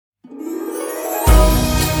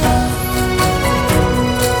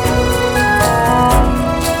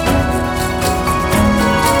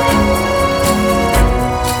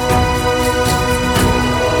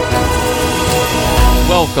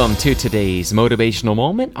Welcome to today's Motivational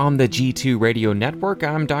Moment on the G2 Radio Network.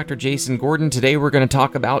 I'm Dr. Jason Gordon. Today we're going to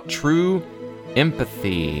talk about true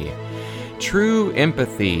empathy. True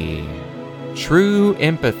empathy. True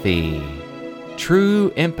empathy.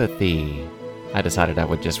 True empathy. I decided I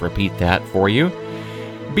would just repeat that for you.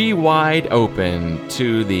 Be wide open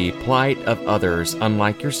to the plight of others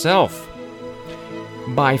unlike yourself.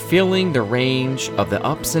 By feeling the range of the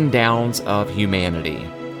ups and downs of humanity,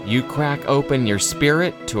 you crack open your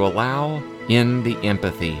spirit to allow in the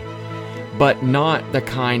empathy, but not the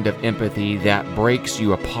kind of empathy that breaks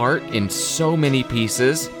you apart in so many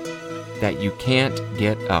pieces that you can't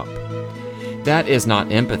get up. That is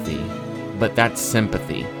not empathy, but that's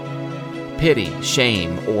sympathy. Pity,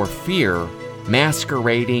 shame, or fear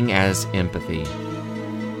masquerading as empathy.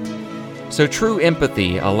 So true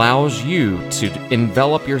empathy allows you to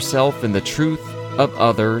envelop yourself in the truth of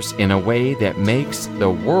others in a way that makes the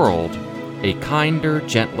world a kinder,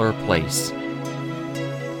 gentler place.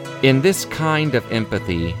 In this kind of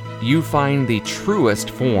empathy, you find the truest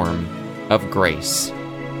form of grace.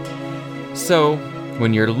 So,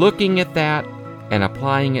 when you're looking at that and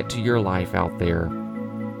applying it to your life out there,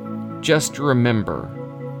 just remember,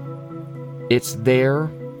 it's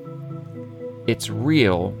there, it's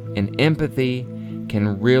real, and empathy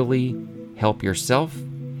can really help yourself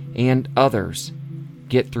and others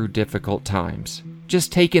get through difficult times.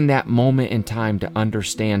 Just taking that moment in time to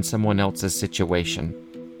understand someone else's situation.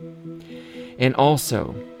 And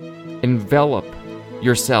also, envelop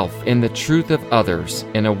yourself in the truth of others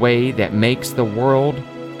in a way that makes the world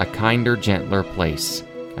a kinder, gentler place.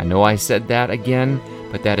 I know I said that again,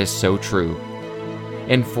 but that is so true.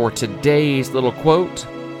 And for today's little quote,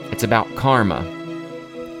 it's about karma.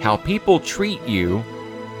 How people treat you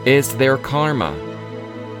is their karma.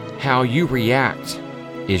 How you react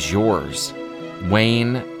is yours.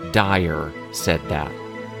 Wayne Dyer said that.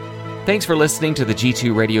 Thanks for listening to the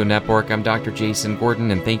G2 Radio Network. I'm Dr. Jason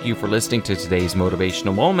Gordon, and thank you for listening to today's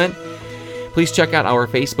Motivational Moment. Please check out our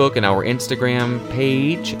Facebook and our Instagram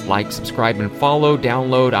page. Like, subscribe, and follow.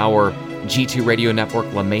 Download our G2 Radio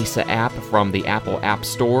Network La Mesa app from the Apple App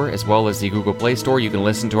Store as well as the Google Play Store. You can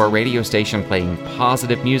listen to our radio station playing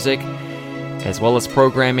positive music as well as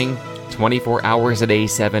programming 24 hours a day,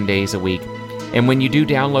 7 days a week. And when you do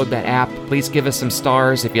download that app, please give us some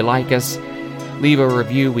stars if you like us. Leave a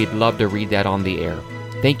review. We'd love to read that on the air.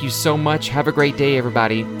 Thank you so much. Have a great day,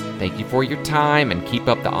 everybody. Thank you for your time, and keep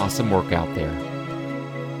up the awesome work out there.